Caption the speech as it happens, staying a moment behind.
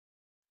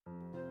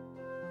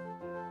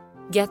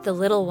Get the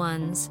little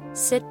ones,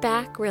 sit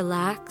back,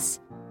 relax,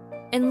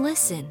 and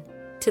listen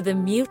to the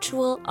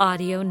Mutual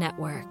Audio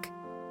Network.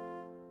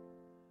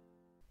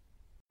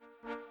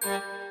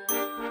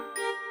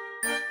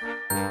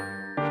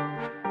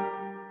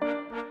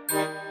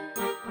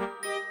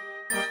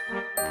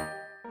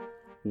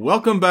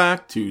 Welcome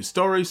back to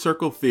Story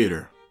Circle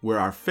Theater, where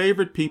our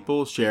favorite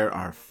people share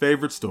our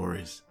favorite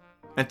stories.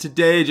 And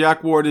today,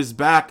 Jack Ward is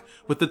back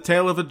with the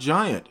tale of a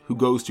giant who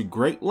goes to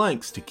great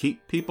lengths to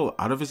keep people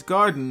out of his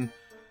garden,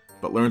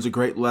 but learns a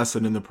great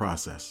lesson in the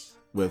process,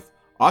 with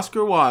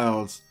Oscar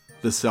Wilde's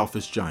The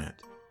Selfish Giant.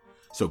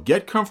 So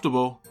get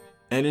comfortable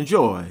and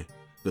enjoy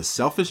The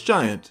Selfish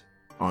Giant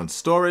on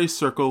Story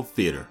Circle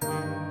Theater.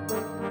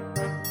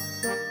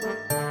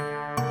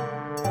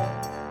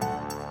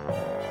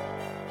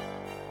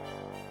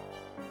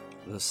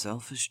 The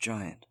Selfish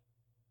Giant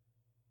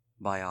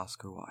by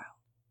Oscar Wilde.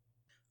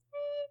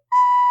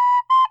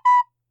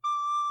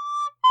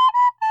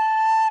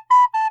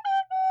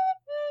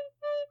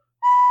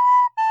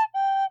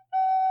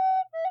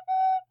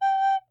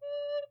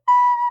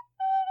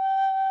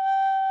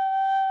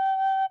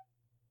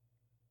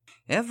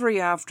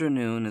 Every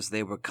afternoon as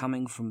they were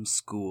coming from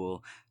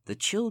school, the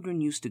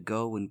children used to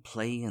go and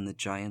play in the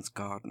giant's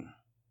garden.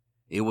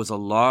 It was a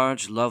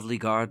large, lovely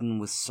garden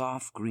with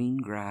soft green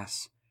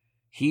grass.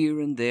 Here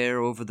and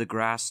there over the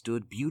grass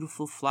stood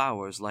beautiful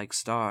flowers like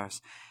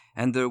stars,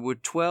 and there were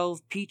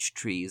 12 peach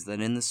trees that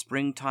in the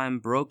springtime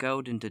broke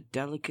out into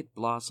delicate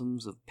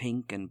blossoms of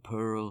pink and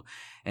pearl,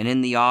 and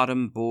in the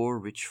autumn bore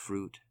rich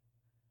fruit.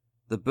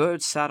 The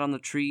birds sat on the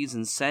trees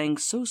and sang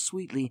so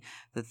sweetly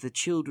that the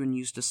children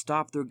used to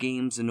stop their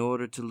games in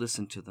order to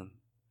listen to them.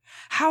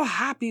 "How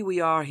happy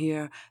we are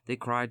here!" they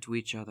cried to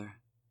each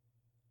other.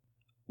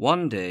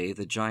 One day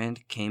the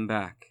giant came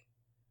back.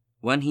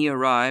 When he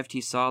arrived, he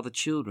saw the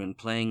children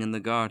playing in the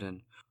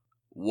garden.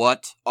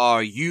 "What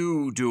are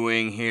you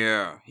doing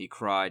here?" he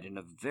cried in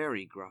a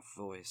very gruff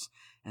voice,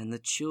 and the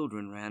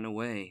children ran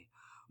away.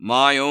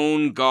 "My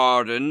own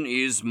garden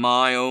is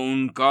my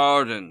own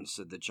garden,"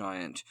 said the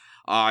giant.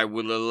 "I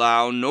will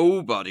allow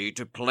nobody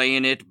to play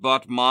in it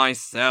but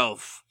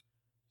myself."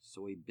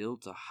 So he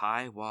built a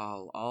high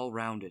wall all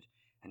round it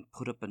and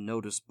put up a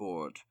notice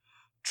board.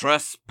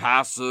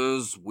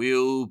 "Trespassers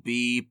will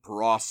be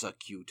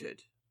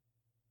prosecuted."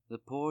 The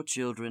poor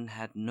children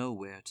had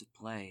nowhere to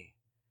play.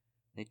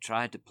 They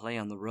tried to play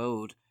on the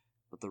road,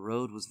 but the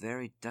road was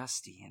very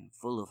dusty and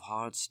full of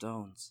hard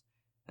stones,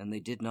 and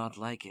they did not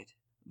like it.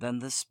 Then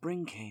the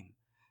spring came,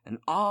 and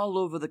all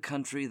over the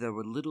country there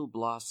were little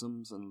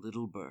blossoms and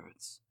little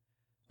birds.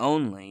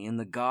 Only in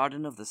the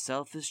garden of the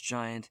Selfish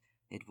Giant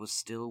it was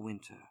still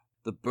winter.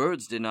 The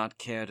birds did not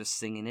care to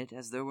sing in it,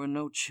 as there were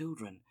no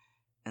children,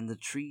 and the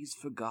trees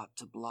forgot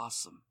to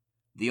blossom.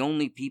 The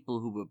only people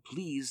who were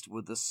pleased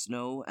were the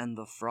snow and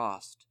the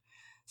frost.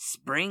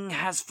 "Spring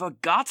has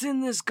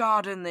forgotten this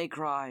garden," they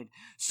cried,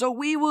 "so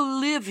we will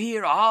live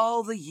here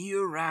all the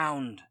year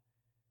round."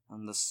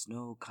 And the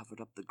snow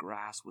covered up the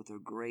grass with her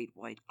great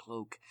white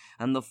cloak,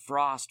 and the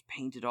frost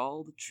painted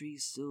all the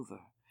trees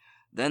silver.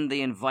 Then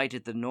they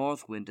invited the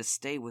North Wind to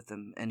stay with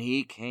them, and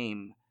he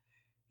came.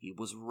 He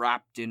was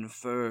wrapped in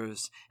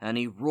furs, and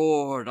he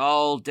roared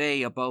all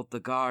day about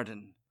the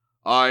garden.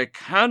 "I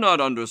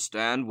cannot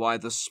understand why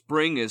the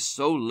spring is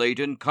so late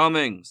in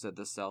coming," said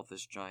the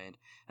Selfish Giant,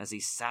 as he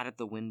sat at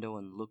the window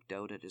and looked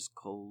out at his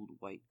cold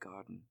white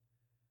garden.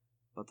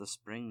 But the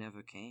spring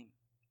never came,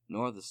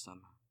 nor the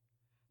summer.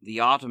 The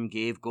autumn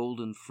gave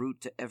golden fruit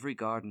to every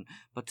garden,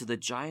 but to the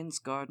giant's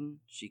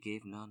garden she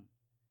gave none.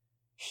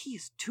 "He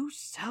is too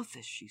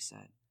selfish," she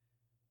said.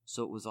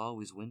 So it was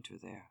always winter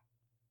there.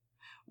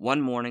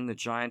 One morning the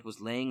giant was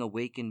laying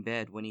awake in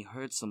bed when he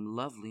heard some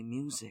lovely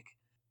music.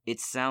 It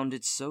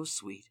sounded so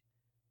sweet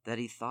that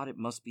he thought it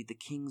must be the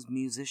king's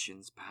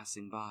musicians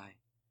passing by.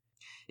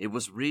 It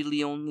was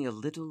really only a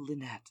little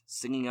linnet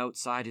singing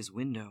outside his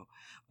window,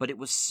 but it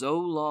was so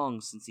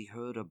long since he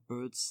heard a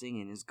bird sing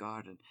in his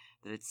garden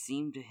that it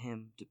seemed to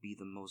him to be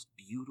the most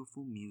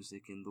beautiful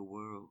music in the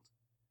world.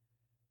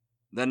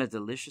 Then a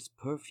delicious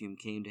perfume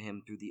came to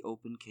him through the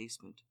open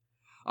casement.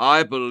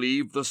 "I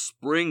believe the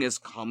spring is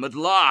come at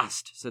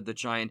last," said the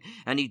giant,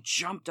 and he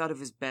jumped out of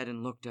his bed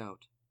and looked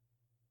out.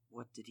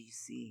 What did he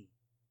see?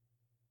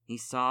 He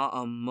saw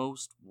a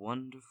most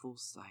wonderful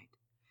sight.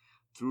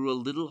 Through a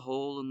little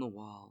hole in the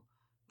wall,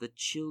 the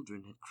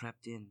children had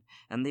crept in,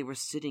 and they were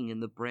sitting in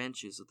the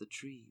branches of the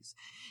trees.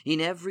 In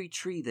every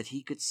tree that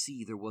he could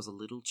see there was a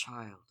little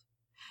child,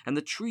 and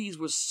the trees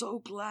were so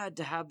glad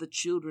to have the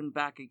children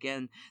back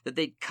again that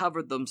they'd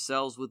covered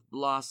themselves with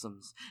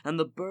blossoms, and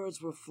the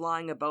birds were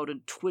flying about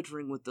and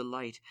twittering with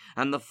delight,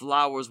 and the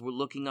flowers were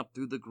looking up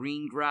through the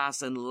green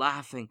grass and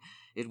laughing.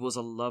 It was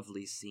a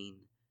lovely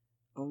scene.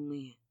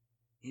 Only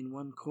in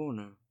one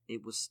corner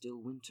it was still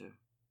winter.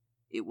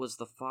 It was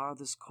the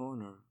farthest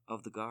corner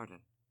of the garden,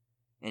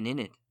 and in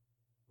it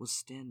was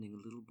standing a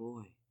little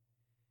boy.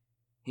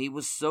 He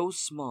was so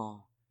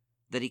small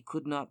that he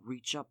could not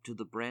reach up to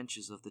the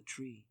branches of the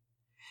tree,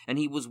 and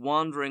he was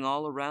wandering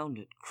all around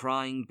it,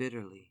 crying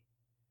bitterly.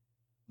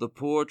 The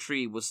poor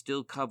tree was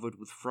still covered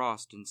with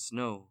frost and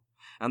snow,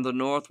 and the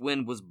north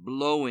wind was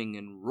blowing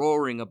and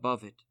roaring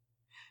above it.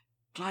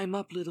 "Climb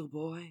up, little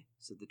boy,"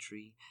 said the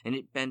tree, and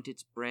it bent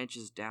its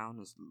branches down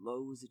as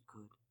low as it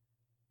could.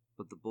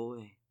 But the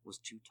boy was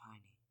too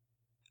tiny,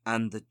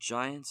 and the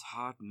giant's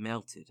heart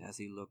melted as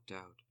he looked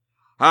out.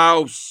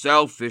 "How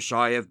selfish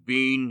I have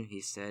been,"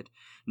 he said.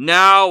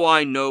 "Now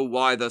I know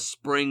why the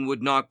spring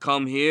would not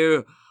come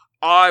here.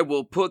 I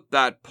will put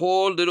that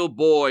poor little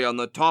boy on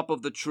the top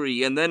of the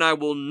tree, and then I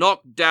will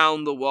knock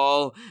down the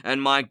wall,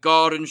 and my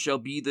garden shall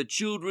be the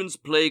children's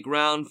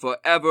playground for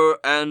ever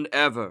and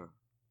ever."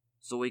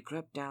 So he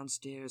crept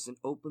downstairs and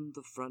opened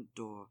the front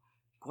door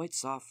quite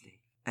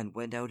softly and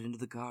went out into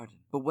the garden.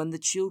 But when the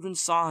children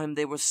saw him,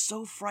 they were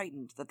so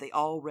frightened that they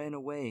all ran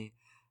away,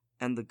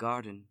 and the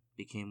garden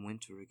became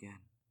winter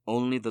again.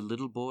 Only the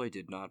little boy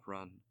did not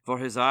run, for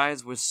his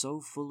eyes were so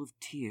full of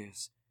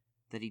tears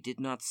that he did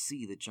not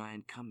see the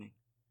giant coming.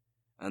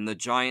 And the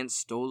giant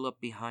stole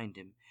up behind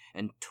him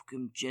and took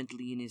him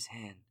gently in his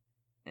hand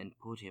and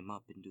put him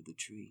up into the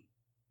tree.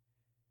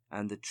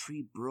 And the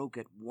tree broke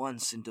at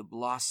once into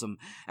blossom,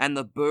 and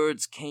the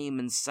birds came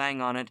and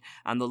sang on it,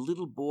 and the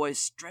little boy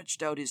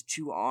stretched out his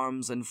 2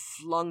 arms and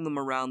flung them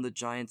around the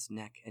giant's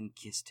neck and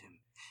kissed him.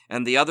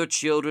 And the other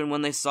children,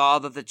 when they saw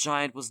that the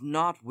giant was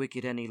not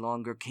wicked any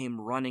longer,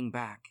 came running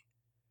back.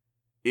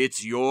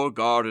 "It's your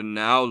garden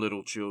now,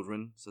 little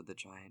children," said the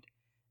giant,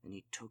 and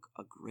he took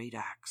a great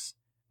axe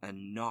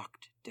and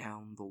knocked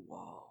down the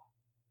wall.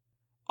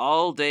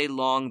 All day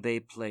long they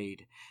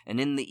played, and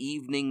in the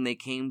evening they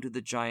came to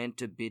the giant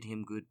to bid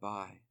him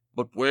goodbye.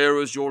 "But where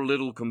is your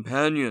little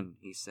companion?"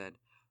 he said.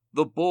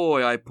 "The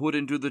boy I put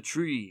into the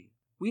tree."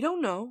 "We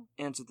don't know,"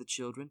 answered the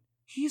children.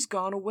 "He's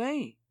gone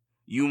away."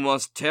 "You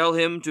must tell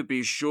him to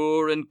be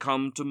sure and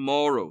come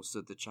tomorrow,"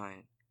 said the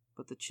giant.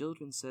 But the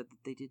children said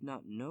that they did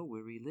not know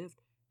where he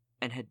lived,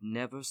 and had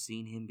never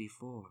seen him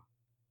before.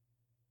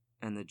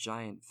 And the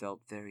giant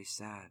felt very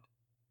sad.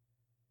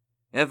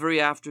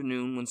 Every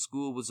afternoon when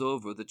school was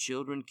over, the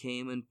children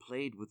came and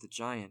played with the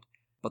giant,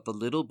 but the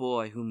little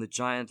boy whom the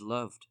giant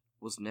loved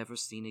was never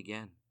seen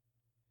again.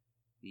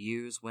 The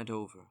years went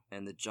over,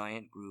 and the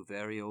giant grew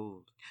very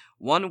old.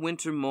 One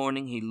winter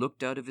morning he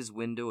looked out of his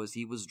window as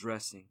he was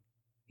dressing.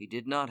 He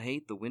did not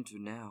hate the winter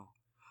now,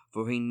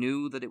 for he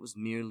knew that it was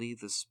merely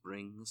the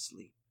spring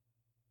asleep.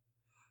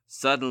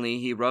 Suddenly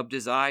he rubbed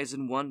his eyes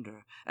in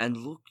wonder, and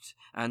looked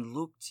and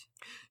looked.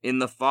 In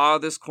the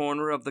farthest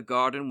corner of the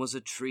garden was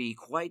a tree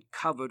quite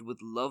covered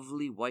with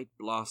lovely white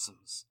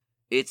blossoms.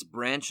 Its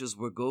branches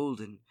were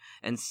golden,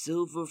 and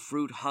silver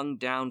fruit hung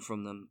down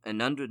from them, and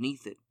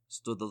underneath it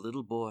stood the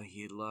little boy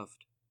he had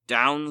loved.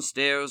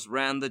 Downstairs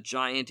ran the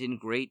giant in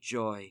great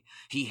joy.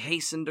 He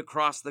hastened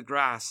across the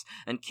grass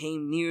and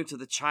came near to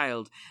the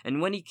child,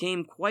 and when he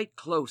came quite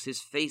close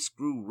his face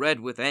grew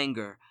red with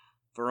anger,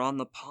 for on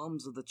the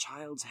palms of the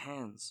child's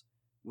hands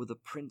were the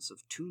prints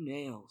of 2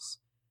 nails,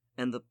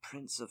 and the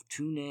prints of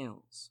 2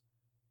 nails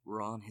were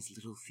on his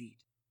little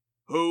feet.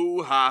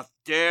 "Who hath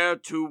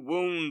dared to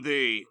wound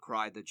thee?"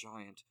 cried the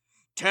giant.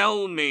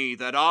 "Tell me,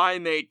 that I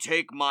may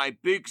take my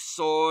big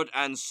sword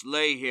and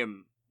slay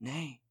him."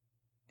 "Nay,"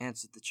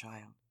 answered the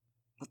child,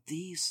 "but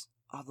these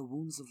are the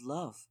wounds of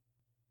love."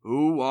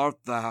 "Who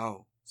art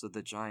thou?" said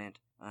the giant,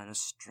 and a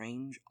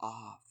strange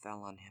awe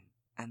fell on him.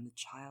 And the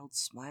child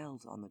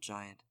smiled on the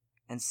giant,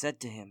 and said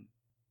to him,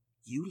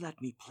 "You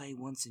let me play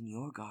once in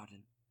your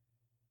garden.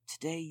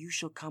 Today you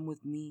shall come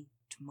with me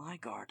to my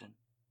garden,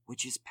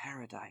 which is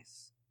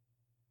paradise."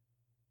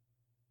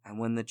 And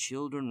when the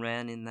children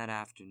ran in that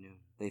afternoon,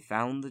 they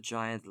found the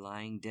giant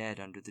lying dead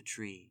under the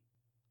tree,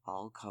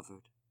 all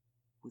covered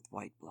with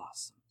white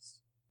blossoms.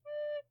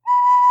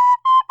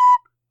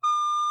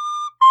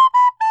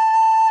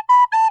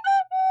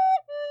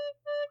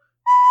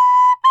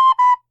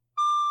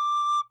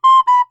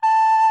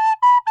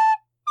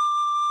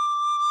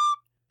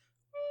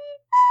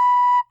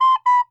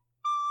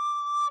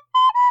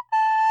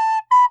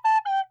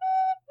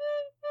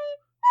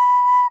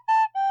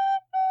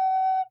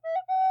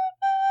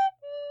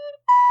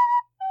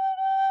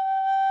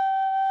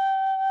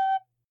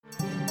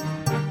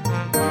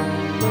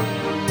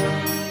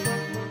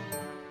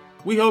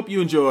 We hope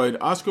you enjoyed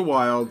Oscar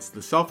Wilde's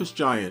The Selfish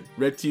Giant,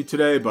 read to you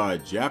today by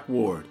Jack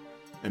Ward.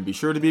 And be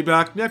sure to be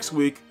back next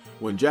week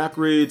when Jack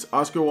reads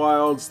Oscar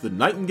Wilde's The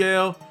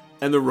Nightingale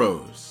and the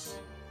Rose.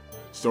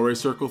 Story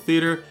Circle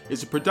Theater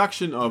is a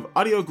production of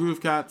Audio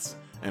Groove Cats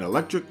and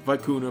Electric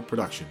Vicuna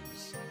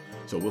Productions.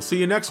 So we'll see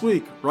you next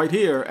week right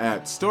here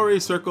at Story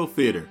Circle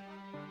Theater.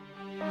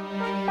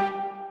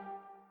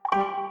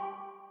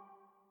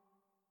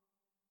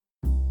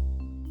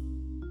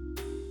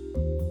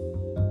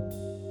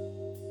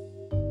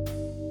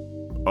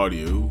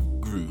 Audio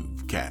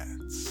Groove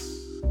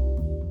Cats.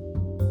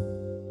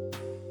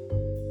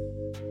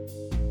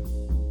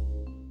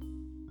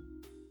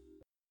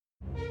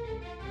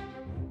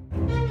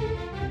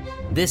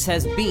 This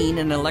has been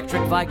an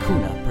Electric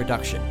Vicuna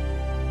production.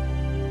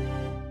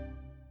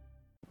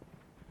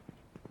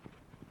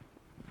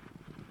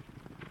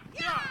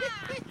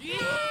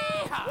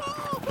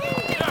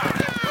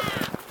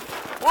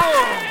 Whoa!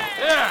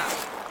 Yeah!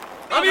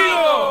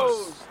 Amigo!